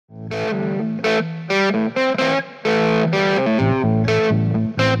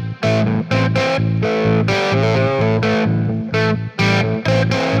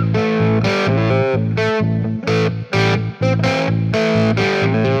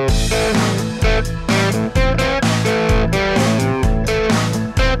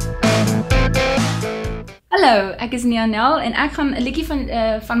Hallo, ek is Nianell en ek gaan 'n liedjie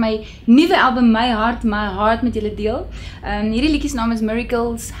van my nuwe album My Heart met julle deel. Hierdie liedjie se naam is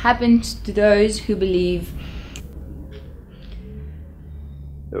Miracles Happen to Those Who Believe.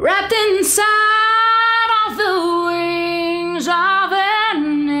 Wrapped inside of the wings of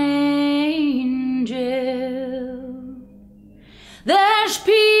an angel, there's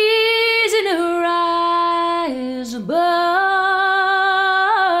peace in her eyes above.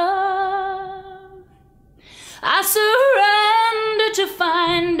 I surrender to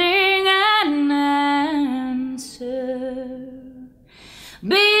finding an answer.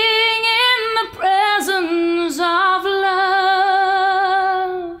 Being in the presence of love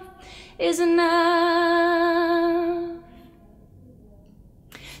is enough.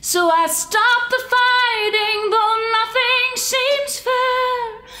 So I stop the fighting, though nothing seems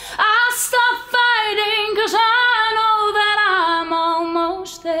fair. I stop fighting 'cause I know that I'm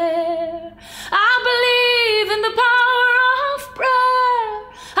almost there. I believe in the power of prayer.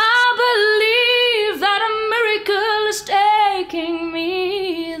 I believe that a miracle is taking me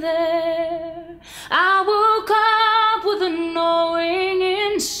there. I woke up with a knowing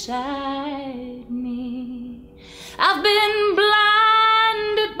inside me. I've been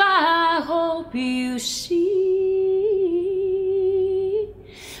blinded by hope, you see.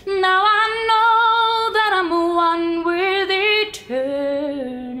 Now I know that I'm one with eternity.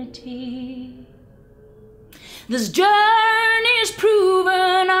 This journey is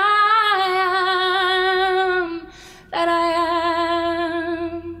proven that I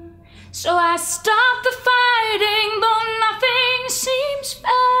am. So I stop the fighting, though nothing seems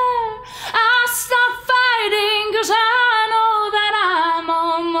fair. I stop fighting 'cause I know that I'm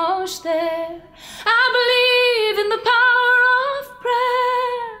almost there. I believe in the power of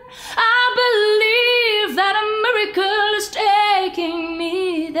prayer. I believe that a miracle is taking me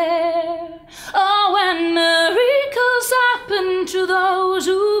there. Oh, when miracles happen to those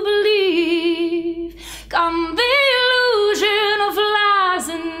who believe, come the illusion of lies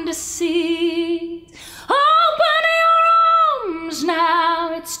and deceit. Open your arms now,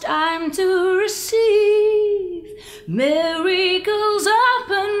 it's time to receive. Miracles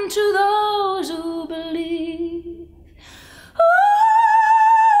happen to those who believe.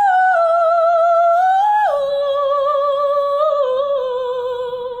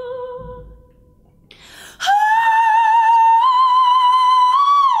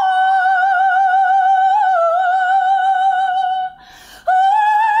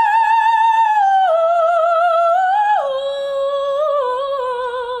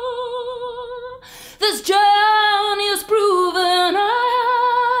 This journey is proven I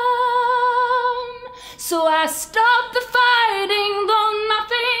am. So I stop the fighting, though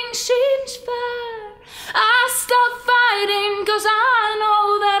nothing seems fair. I stop fighting 'cause I know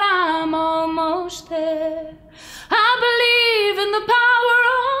that I'm almost there. I believe in the power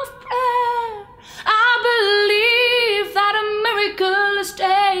of prayer. I believe that a miracle is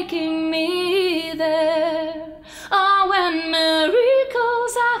taking me there. Oh, when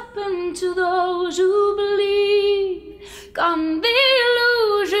miracles happen to those who believe, gone the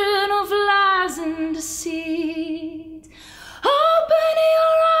illusion of lies and deceit. Open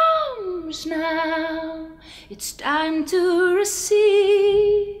your arms now, it's time to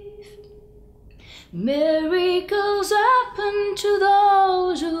receive. Miracles happen to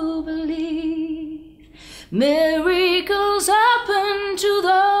those who believe. Miracles happen to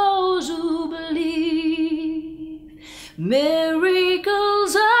those who believe.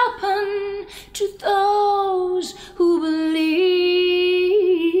 Miracles happen to those who believe.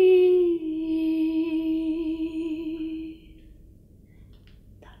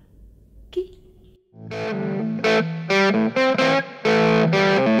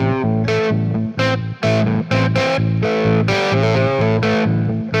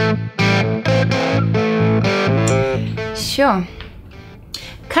 Sure.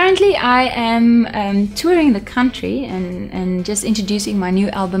 Currently I am touring the country and just introducing my new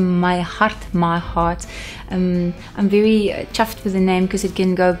album, My Heart. I'm very chuffed with the name because it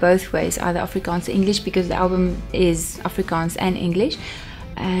can go both ways, either Afrikaans or English, because the album is Afrikaans and English.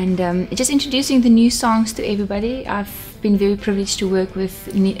 And just introducing the new songs to everybody. I've been very privileged to work with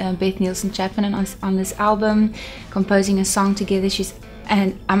Beth Nielsen Chapman on this album, composing a song together.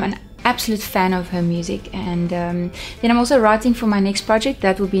 I'm an absolute fan of her music, and then I'm also writing for my next project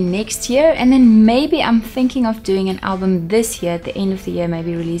that will be next year, and then maybe I'm thinking of doing an album this year, at the end of the year,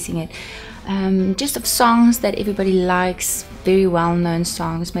 maybe releasing it, just of songs that everybody likes, very well-known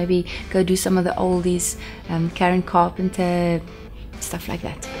songs. Maybe go do some of the oldies, Karen Carpenter, stuff like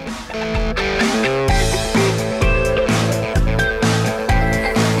that.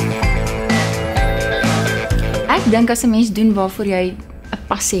 Ek dink as 'n mens doen waarvoor jy 'n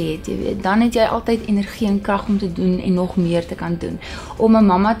passie het, jy weet, dan het jy altyd energie en krag om te doen en nog meer te kan doen. Om 'n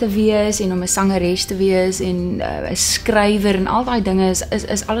mamma te wees en om 'n sangeres te wees en 'n skrywer en al daai dinge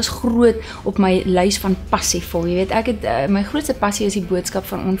is alles groot op my lys van passievol. Jy weet, ek het my grootste passie is die boodskap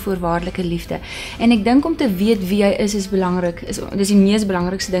van onvoorwaardelike liefde. En ek dink om te weet wie jy is belangrik. Dis die mees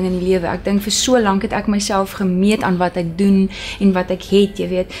belangrikste ding in die lewe. Ek dink vir so lank het ek myself gemeet aan wat ek doen en wat ek het, jy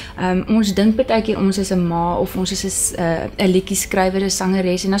weet. Ons dink baie keer ons is 'n ma of ons is 'n liedjie skrywer, 'n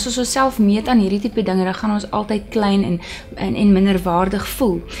sangeres, en as ons onsself meet aan hierdie tipe dinge, dan gaan ons altyd klein en minderwaardig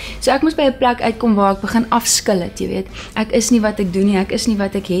voel. So ek moes by 'n plek uitkom waar ek begin afskil het, jy weet. Ek is nie wat ek doen nie, ek is nie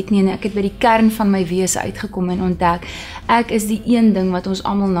wat ek het nie, en ek het by die kern van my wese uitgekom en ontdek, ek is die een ding wat ons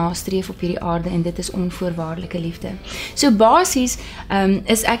almal nastreef op hierdie aarde, en dit is onvoorwaardelike liefde. So basies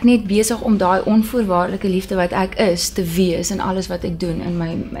is ek net besig om daai onvoorwaardelike liefde wat ek is, te wees in alles wat ek doen,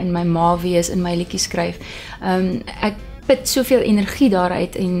 in my ma wees, in my liedjies skryf. Ek put soveel energie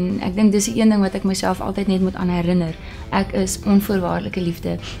daaruit, en ek dink dis die een ding wat ek myself altyd net moet aan herinner. Ek is onvoorwaardelike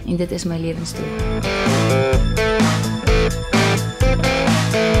liefde, en dit is my lewensdoel.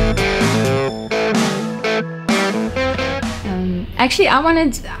 Actually,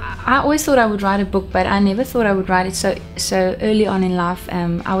 I always thought I would write a book, but I never thought I would write it so early on in life.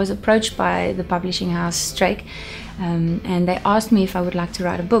 I was approached by the publishing house Strake, and they asked me if I would like to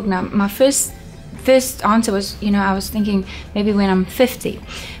write a book. Now, my first answer was, I was thinking maybe when I'm 50.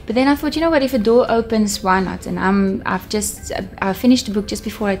 But then I thought, you know what, if a door opens, why not? And I finished the book just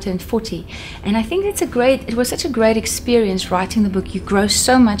before I turned 40. And I think it was such a great experience writing the book. You grow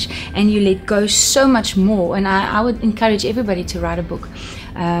so much and you let go so much more. And I would encourage everybody to write a book.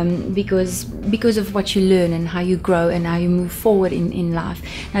 Because of what you learn and how you grow and how you move forward in life.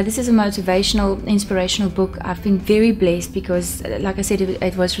 Now, this is a motivational, inspirational book. I've been very blessed because, like I said,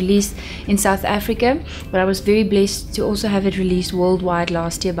 it was released in South Africa, but I was very blessed to also have it released worldwide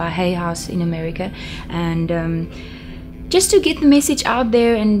last year by Hay House in America, and just to get the message out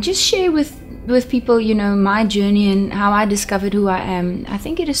there and just share with people, my journey and how I discovered who I am. I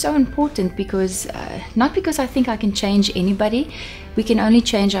think it is so important because, not because I think I can change anybody, we can only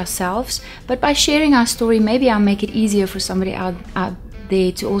change ourselves, but by sharing our story, maybe I'll make it easier for somebody out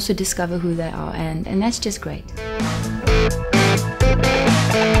there to also discover who they are, and that's just great.